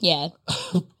office. Yeah.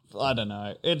 I don't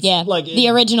know. It's like the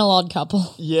original Odd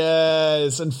Couple.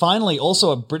 Yes, and finally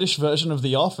also a British version of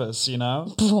The Office, you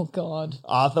know? Oh, God.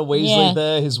 Arthur Weasley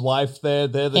there, his wife there,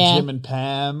 they're the Jim and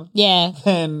Pam. Yeah.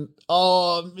 Then,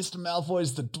 Mr.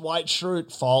 Malfoy's the Dwight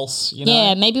Schrute. False, you know?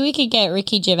 Yeah, maybe we could get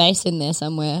Ricky Gervais in there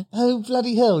somewhere. Oh,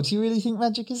 bloody hell, do you really think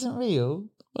magic isn't real?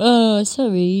 Oh,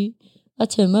 sorry. I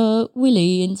turned my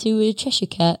Willy into a Cheshire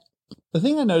cat. The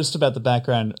thing I noticed about the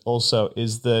background also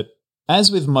is that,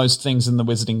 as with most things in the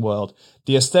wizarding world,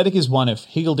 the aesthetic is one of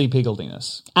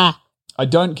higgledy-pigglediness. I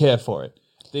don't care for it.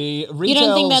 The You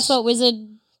don't think that's what Wizard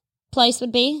Place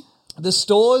would be? The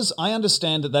stores, I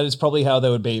understand that is probably how they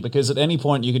would be, because at any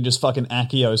point you can just fucking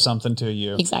Accio something to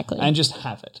you. Exactly. And just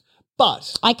have it.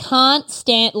 But I can't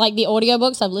stand, like, the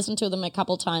audiobooks. I've listened to them a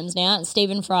couple times now. And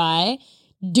Stephen Fry,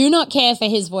 do not care for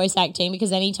his voice acting,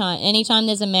 because anytime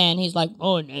there's a man, he's like,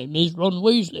 my name is Ron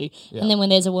Weasley. Yeah. And then when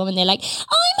there's a woman, they're like,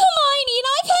 I'm Hermione and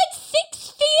I've had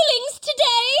 6 feelings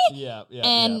today. Yeah.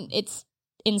 And it's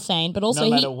insane. But also no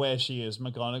matter where she is,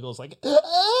 McGonagall's like, meow.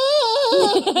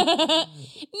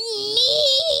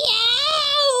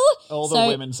 All the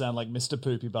women sound like Mr.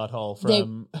 Poopy Butthole from Rick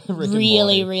and really,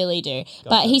 Morty. really do.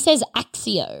 But he says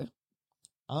Accio.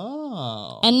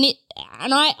 Oh. And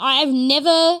I've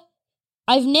never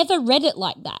read it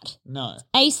like that. No.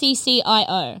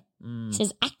 ACCIO. It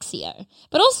says Accio.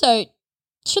 But also,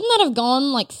 shouldn't that have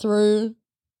gone like through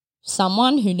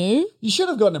someone who knew? You should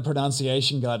have gotten a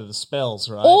pronunciation guide of the spells,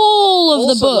 right? All of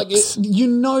also, the books.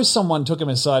 Like, someone took him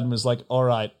aside and was like, all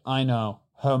right, I know,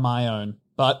 Hermione,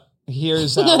 but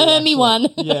here's how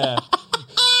Hermione. Yeah.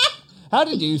 How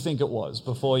did you think it was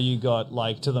before you got,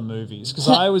 like, to the movies? Because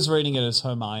I was reading it as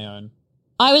Hermione.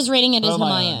 I was reading it as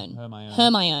Hermione.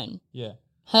 Hermione. Yeah.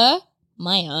 Her,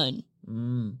 my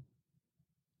own.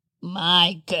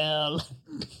 My girl.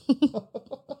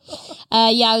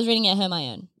 I was reading it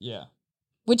Hermione. Yeah.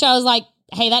 Which I was like,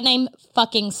 hey, that name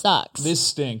fucking sucks. This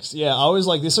stinks. Yeah, I was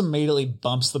like, this immediately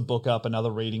bumps the book up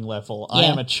another reading level. I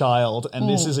am a child, and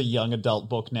this is a young adult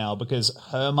book now, because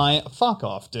Hermione, fuck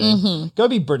off, dude. Mm-hmm. Go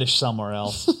be British somewhere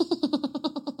else.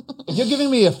 If you're giving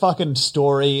me a fucking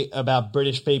story about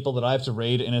British people that I have to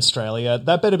read in Australia,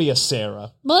 that better be a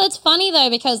Sarah. Well, it's funny though,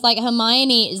 because like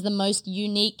Hermione is the most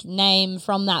unique name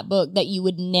from that book that you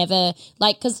would never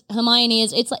like, because Hermione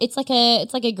is it's like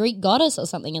a Greek goddess or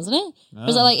something, isn't it? Or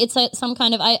is it like some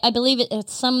kind of I believe has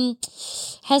some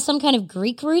kind of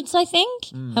Greek roots, I think.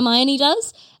 Hermione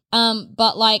does,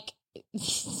 but like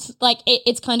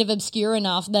it's kind of obscure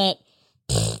enough that.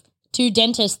 Two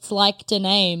dentists liked a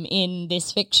name in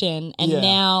this fiction, and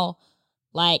now,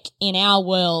 like, in our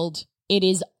world, it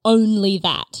is only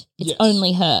that. It's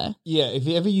only her. Yeah, if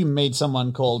ever you meet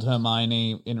someone called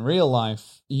Hermione in real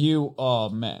life, oh,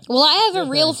 man. Well, I have a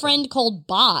real friend called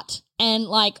Bart, and,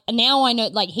 like, now I know,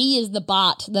 like, he is the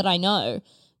Bart that I know.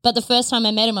 But the first time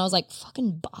I met him, I was like,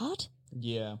 fucking Bart?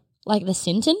 Yeah. Like the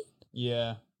Sinton?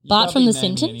 Yeah. Bart from the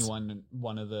Simpsons? Anyone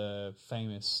one of the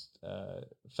famous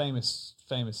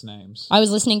names. I was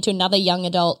listening to another young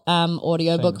adult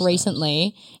audiobook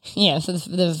recently. Yeah, for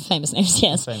the famous names,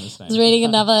 yes. Famous names. I was reading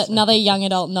another young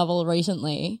adult novel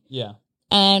recently. Yeah.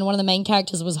 And one of the main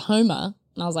characters was Homer.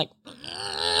 And I was like,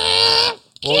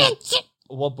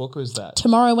 what book was that?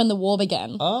 Tomorrow When the War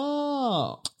Began.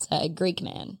 Oh. It's a Greek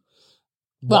man.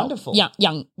 Wonderful. Well,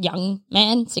 young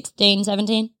man, 16,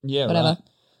 17. Yeah, whatever. Right.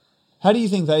 How do you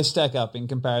think they stack up in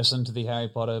comparison to the Harry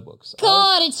Potter books?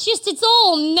 God, it's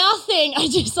all nothing.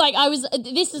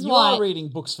 You are reading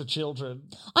books for children.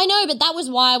 I know, but that was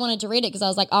why I wanted to read it, because I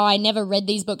was like, I never read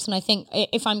these books, and I think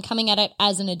if I'm coming at it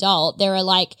as an adult, there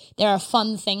are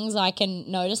fun things I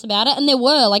can notice about it, and there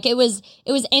were. Like, it was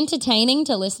entertaining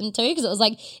to listen to, because it was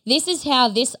like, this is how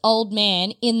this old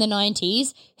man in the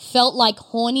 90s felt like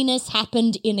horniness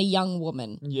happened in a young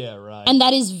woman. Yeah, right. And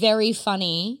that is very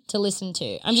funny to listen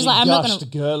to. I'm just I'm not going to...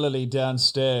 girlily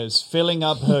downstairs, filling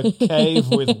up her cave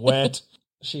with wet.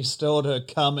 She stored her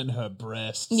cum in her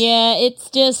breasts. Yeah, I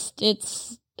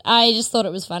just thought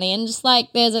it was funny. And just like,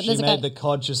 she made the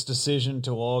conscious decision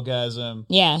to orgasm.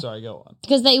 Yeah. Sorry, go on.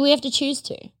 Because we have to choose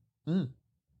to.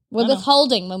 We're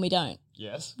withholding when we don't.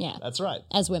 Yes. Yeah. That's right.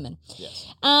 As women. Yes.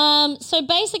 So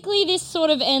basically this sort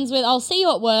of ends with, I'll see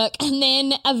you at work, and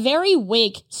then a very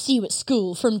weak see you at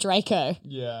school from Draco.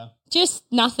 Yeah. Just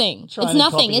nothing. It's Trying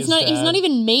nothing. to He's copy his dad. not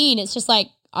even mean. It's just like,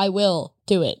 I will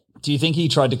do it. Do you think he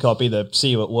tried to copy the see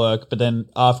you at work, but then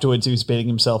afterwards he was beating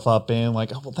himself up being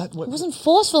like, oh, well, that... It wasn't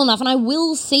forceful enough, and I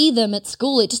will see them at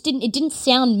school. It didn't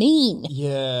sound mean.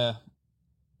 Yeah.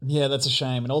 Yeah, that's a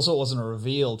shame. And also it wasn't a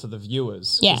reveal to the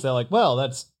viewers. Yeah. Because they're like, well,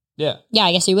 that's... Yeah. Yeah,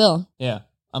 I guess he will. Yeah.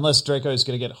 Unless Draco's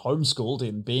going to get homeschooled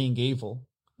in being evil.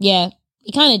 Yeah.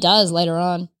 He kind of does later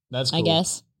on. That's cool. I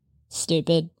guess.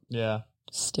 Stupid. Yeah.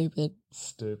 Stupid.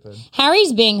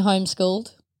 Harry's being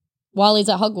homeschooled while he's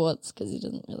at Hogwarts, because he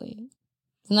doesn't really...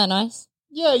 Isn't that nice?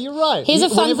 Yeah, you're right. Here's a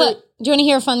fun... Do you want to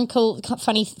hear a fun thing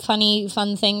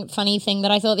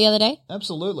that I thought the other day?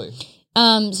 Absolutely.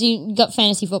 So you got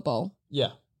fantasy football. Yeah.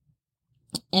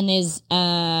 And there's...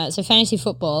 so fantasy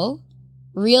football...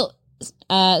 so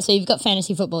you've got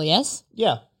fantasy football, yes?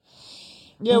 Yeah.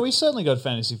 Yeah, we certainly got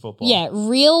fantasy football. Yeah,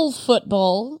 real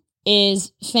football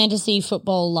is fantasy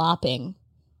football LARPing.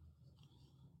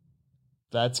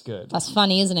 That's good. That's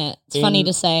funny, isn't it? It's funny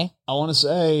to say. I want to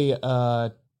say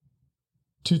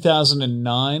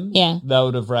 2009. Yeah. That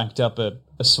would have racked up a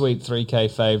sweet 3K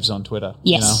faves on Twitter.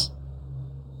 Yes. You know?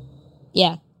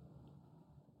 Yeah.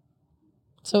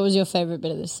 So what was your favourite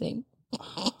bit of this scene?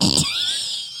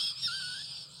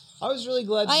 I was really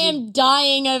glad to I am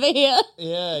dying over here.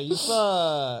 Yeah, you've...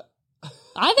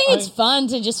 I think it's fun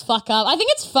to just fuck up. I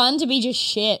think it's fun to be just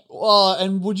shit. Well,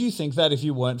 and would you think that if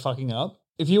you weren't fucking up?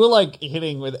 If you were like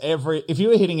hitting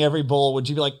every ball, would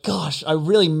you be like, gosh, I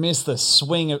really miss the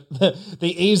swing of the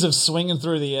ease of swinging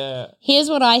through the air? Here's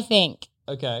what I think.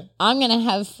 Okay. I'm going to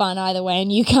have fun either way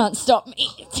and you can't stop me.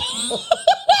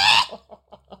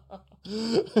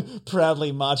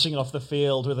 Proudly marching off the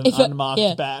field with an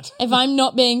unmarked bat. If I'm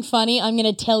not being funny, I'm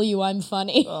going to tell you I'm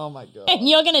funny. Oh my God. And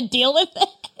you're going to deal with it.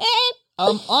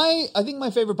 I think my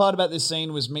favorite part about this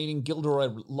scene was meeting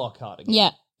Gilderoy Lockhart again.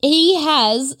 Yeah. He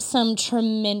has some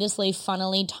tremendously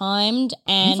funnily timed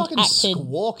and he fucking acted.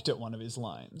 Squawked at one of his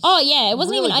lines. Oh yeah, it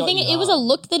wasn't really even. I think it was a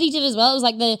look that he did as well. It was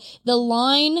like the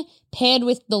line paired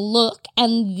with the look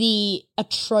and the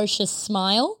atrocious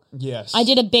smile. Yes, I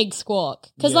did a big squawk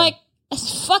because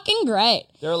it's fucking great.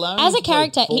 They're allowing as him a to play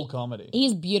character. Full comedy. He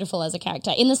is beautiful as a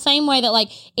character in the same way that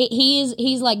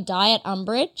he's like Diet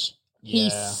Umbridge. Yeah.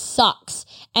 He sucks,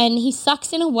 and he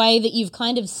sucks in a way that you've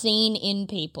kind of seen in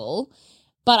people.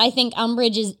 But I think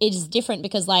Umbridge is different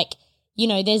because,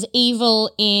 there's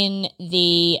evil in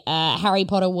the Harry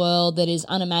Potter world that is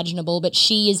unimaginable, but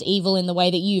she is evil in the way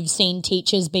that you've seen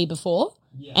teachers be before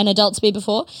and adults be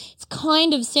before. It's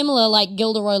kind of similar, like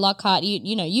Gilderoy Lockhart.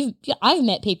 I've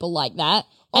met people like that,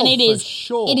 and it is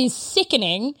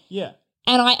sickening. Yeah.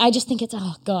 And I just think it's,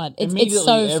 oh, God, it's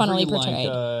so funnily portrayed.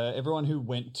 Everyone who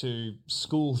went to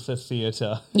school for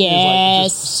theatre yes.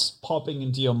 is just popping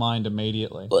into your mind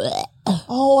immediately.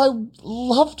 Oh, I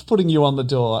loved putting you on the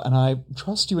door, and I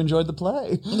trust you enjoyed the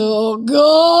play. Oh,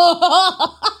 God.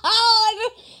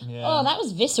 Yeah. Oh, that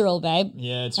was visceral, babe.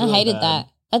 Yeah, it's really I hated bad. that.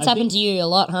 That's happened to you a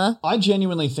lot, huh? I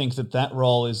genuinely think that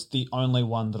role is the only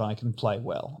one that I can play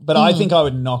well. But I think I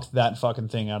would knock that fucking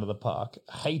thing out of the park.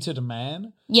 Hated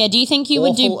man. Yeah, do you think you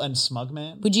would do... Awful and smug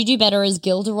man. Would you do better as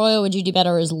Gilderoy or would you do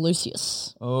better as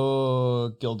Lucius? Oh,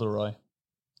 Gilderoy.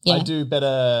 Yeah. I do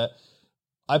better...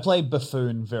 I play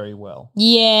buffoon very well.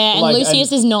 Yeah, and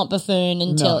Lucius is not buffoon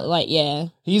until,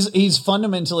 He's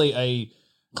fundamentally a...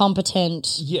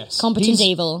 Competent. Yes. Competent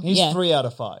evil. He's 3 out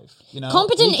of 5.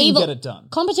 Competent he can evil. Get it done.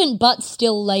 Competent but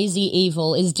still lazy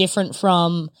evil is different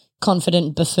from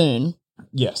confident buffoon.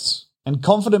 Yes. And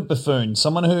confident buffoon,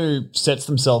 someone who sets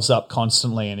themselves up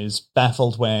constantly and is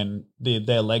baffled when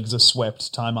their legs are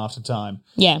swept time after time.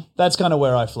 Yeah. That's kind of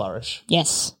where I flourish.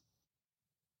 Yes.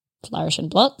 Flourish and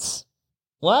plots.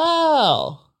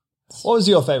 Wow. What was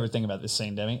your favorite thing about this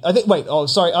scene, Demi?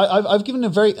 I've given a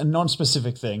very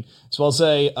non-specific thing. So I'll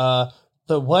say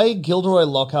the way Gilderoy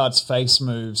Lockhart's face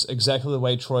moves, exactly the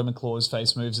way Troy McClure's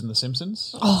face moves in The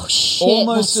Simpsons. Oh, shit.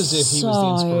 Almost as if he was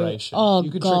the inspiration. Oh,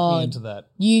 you could God. trick me into that.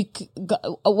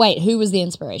 Wait, who was the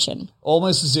inspiration?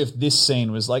 Almost as if this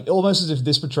scene was almost as if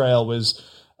this portrayal was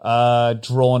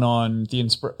drawn on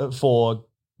for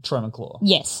Troy McClure.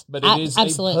 Yes. But it is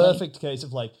absolutely. a perfect case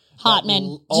of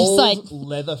Hartman, old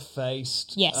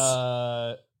leather-faced. Yes.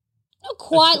 Not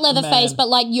quite leather-faced, but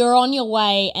you're on your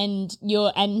way, and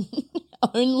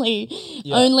only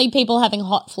people having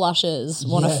hot flushes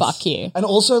want to fuck you. And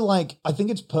also, I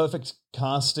think it's perfect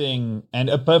casting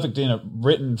and a perfect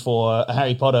written for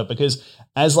Harry Potter because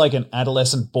as an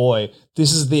adolescent boy,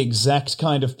 this is the exact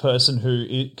kind of person who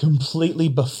it completely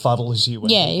befuddles you. When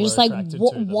you're just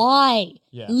why?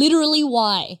 Yeah. Literally,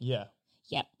 why? Yeah.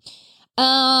 Yep.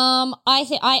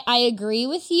 I agree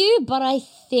with you, but I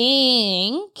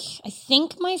think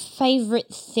my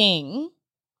favorite thing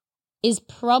is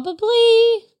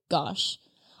probably, I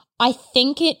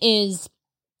think it's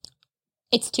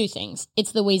two things.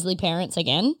 It's the Weasley parents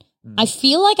again. I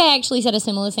feel like I actually said a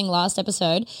similar thing last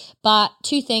episode, but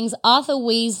two things. Arthur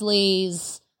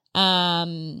Weasley's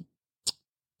pride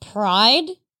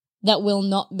that will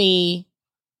not be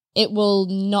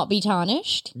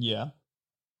tarnished. Yeah.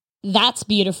 That's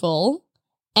beautiful.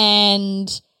 And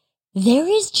there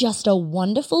is just a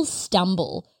wonderful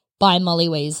stumble by Molly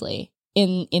Weasley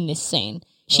in this scene.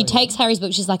 She takes Harry's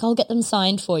book. She's like, I'll get them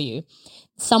signed for you.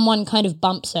 Someone kind of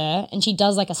bumps her and she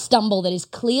does a stumble that is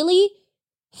clearly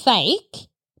fake,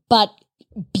 but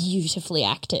beautifully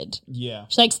acted. Yeah.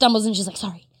 She stumbles and she's like,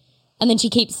 sorry. And then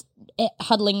she keeps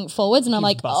huddling forwards and I'm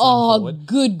like, forward.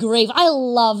 Good grief. I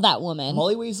love that woman.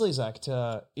 Molly Weasley's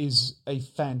actor is a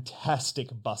fantastic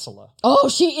bustler. Oh,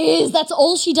 she is. That's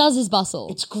all she does is bustle.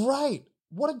 It's great.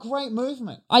 What a great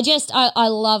movement. I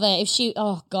love it. If she,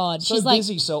 oh God, So she's like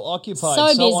busy, so occupied,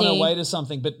 so so on her busy. way to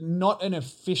something, but not an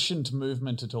efficient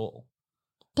movement at all.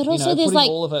 But also there's putting like,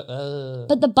 all of it.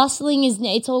 but the bustling is,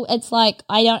 it's like,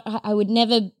 I would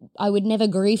never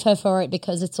grieve her for it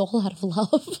because it's all out of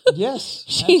love. Yes.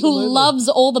 She absolutely. loves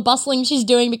all the bustling she's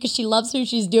doing because she loves who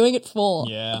she's doing it for.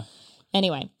 Yeah.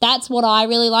 Anyway, that's what I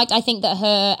really liked. I think that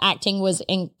her acting was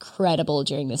incredible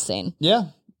during this scene. Yeah.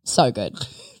 So good.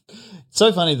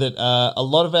 So funny that a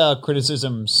lot of our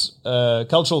criticisms,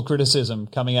 cultural criticism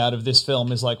coming out of this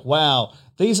film is like, wow,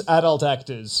 these adult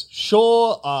actors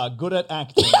sure are good at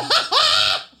acting.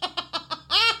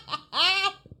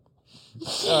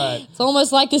 All right. It's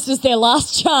almost like this is their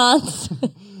last chance.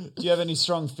 Do you have any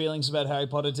strong feelings about Harry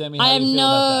Potter, Demi? I How have do you feel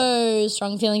about no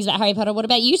strong feelings about Harry Potter. What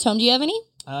about you, Tom? Do you have any?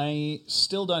 that? I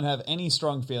still don't have any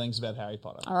strong feelings about Harry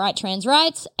Potter. All right, trans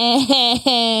rights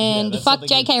and that's fuck something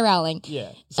J.K. Rowling.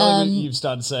 Yeah. Something that you've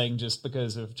started saying just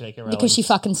because of J.K. Rowling. Because she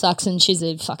fucking sucks and she's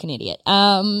a fucking idiot.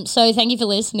 So thank you for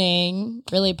listening.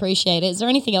 Really appreciate it. Is there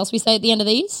anything else we say at the end of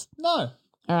these? No.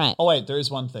 All right. Oh, wait, there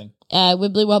is one thing.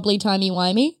 Wibbly wobbly timey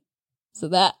wimey. So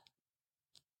that.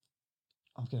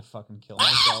 I'm going to fucking kill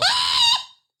myself.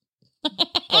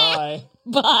 Bye.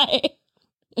 Bye.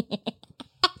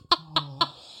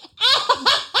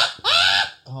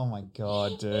 Oh my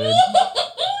God, dude.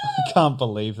 I can't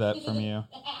believe that from you.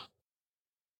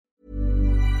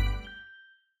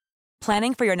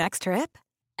 Planning for your next trip?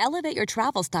 Elevate your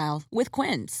travel style with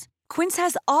Quince. Quince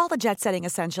has all the jet-setting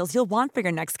essentials you'll want for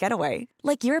your next getaway,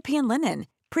 like European linen,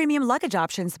 premium luggage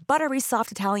options, buttery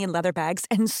soft Italian leather bags,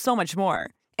 and so much more.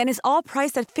 And is all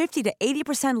priced at 50 to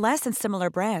 80% less than similar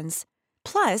brands.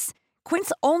 Plus,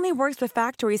 Quince only works with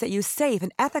factories that use safe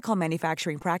and ethical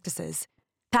manufacturing practices.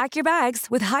 Pack your bags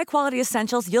with high-quality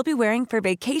essentials you'll be wearing for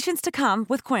vacations to come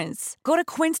with Quince. Go to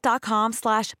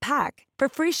quince.com/pack for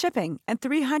free shipping and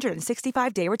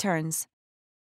 365-day returns.